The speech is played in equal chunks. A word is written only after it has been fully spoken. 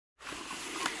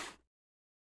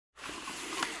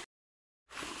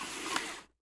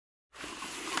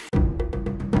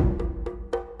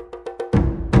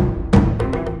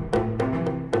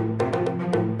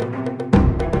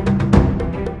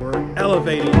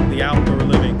elevating the outdoor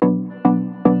living.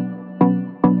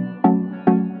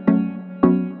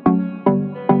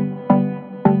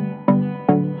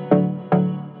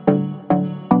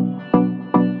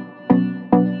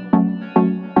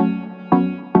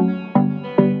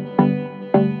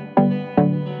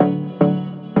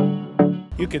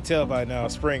 You can tell by now,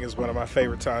 spring is one of my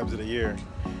favorite times of the year.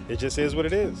 It just is what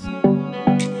it is.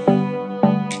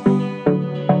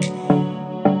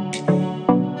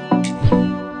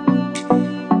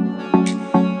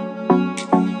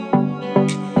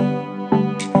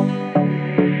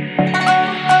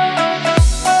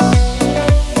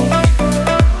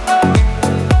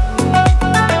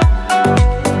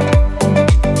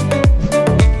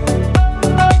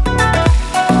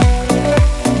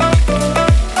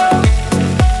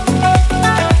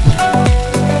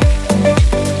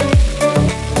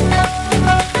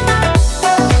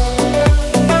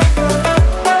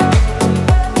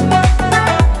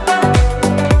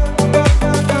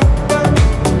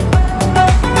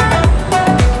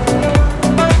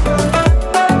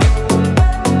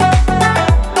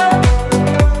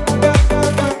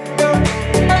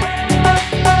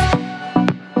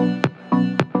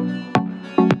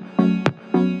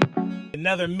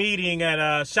 Another meeting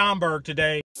at Schaumburg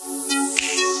today.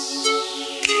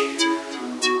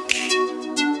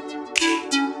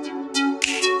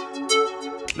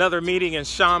 Another meeting in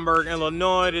Schaumburg,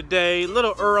 Illinois today. A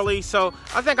little early, so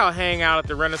I think I'll hang out at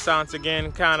the Renaissance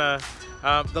again. The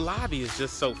lobby is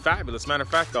just so fabulous. Matter of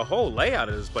fact, the whole layout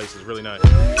of this place is really nice.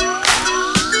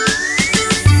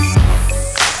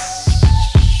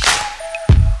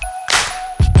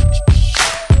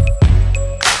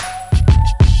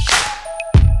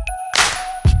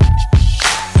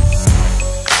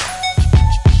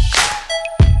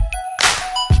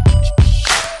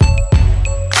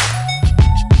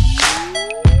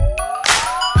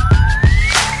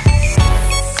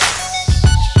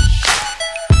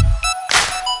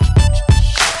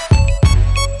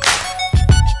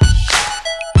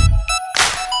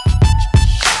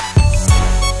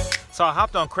 So I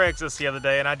hopped on Craigslist the other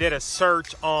day and I did a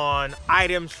search on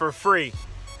items for free.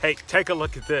 Hey, take a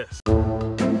look at this.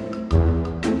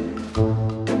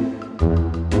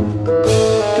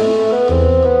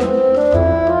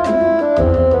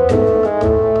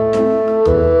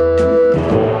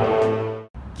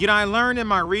 You know, I learned in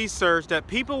my research that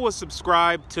people will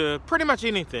subscribe to pretty much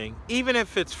anything, even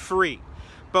if it's free.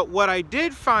 But what I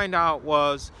did find out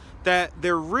was that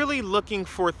they're really looking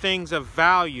for things of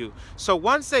value. So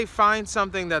once they find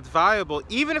something that's valuable,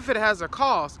 even if it has a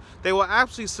cost, they will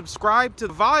actually subscribe to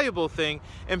the valuable thing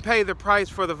and pay the price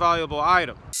for the valuable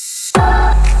item.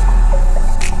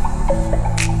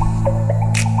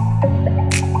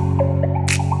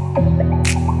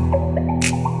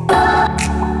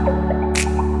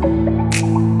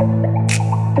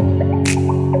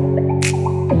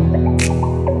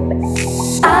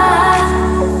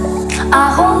 I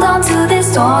hold on to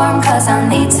this storm cause I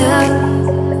need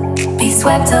to be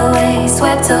swept away,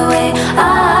 swept away.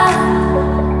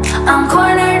 I'm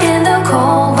cornered in the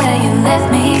cold where you left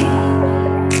me.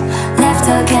 Left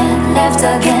again, left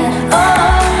again.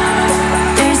 Oh,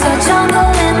 there's a jungle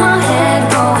in my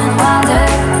head going wilder,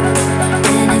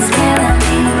 and it's killing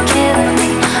me, killing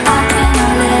me. I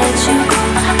cannot let you go,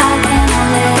 I cannot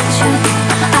let you go,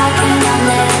 I cannot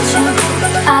let you go,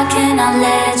 I cannot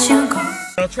let you go.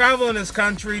 Travel in this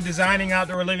country, designing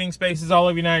outdoor living spaces all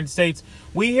over the United States,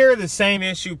 we hear the same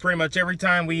issue pretty much every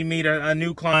time we meet a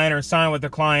new client or sign with a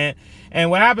client. And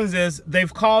what happens is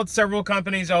they've called several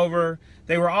companies over,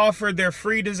 they were offered their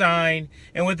free design,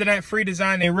 and within that free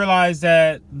design they realized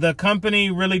that the company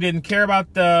really didn't care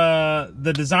about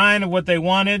the design of what they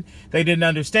wanted. They didn't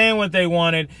understand what they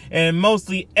wanted, and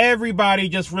mostly everybody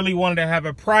just really wanted to have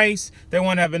a price. They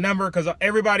wanted to have a number because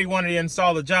everybody wanted to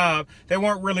install the job. They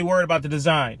weren't really worried about the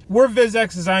design. We're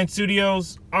VizX Design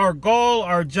Studios. Our goal,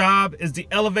 our job is to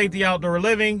elevate the outdoor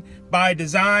living by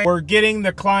design. We're getting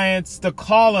the clients to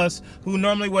call us who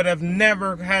normally would have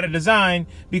never had a design,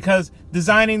 because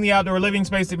designing the outdoor living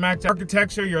space that matches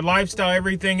architecture, your lifestyle,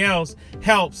 everything else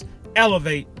helps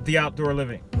elevate the outdoor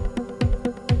living.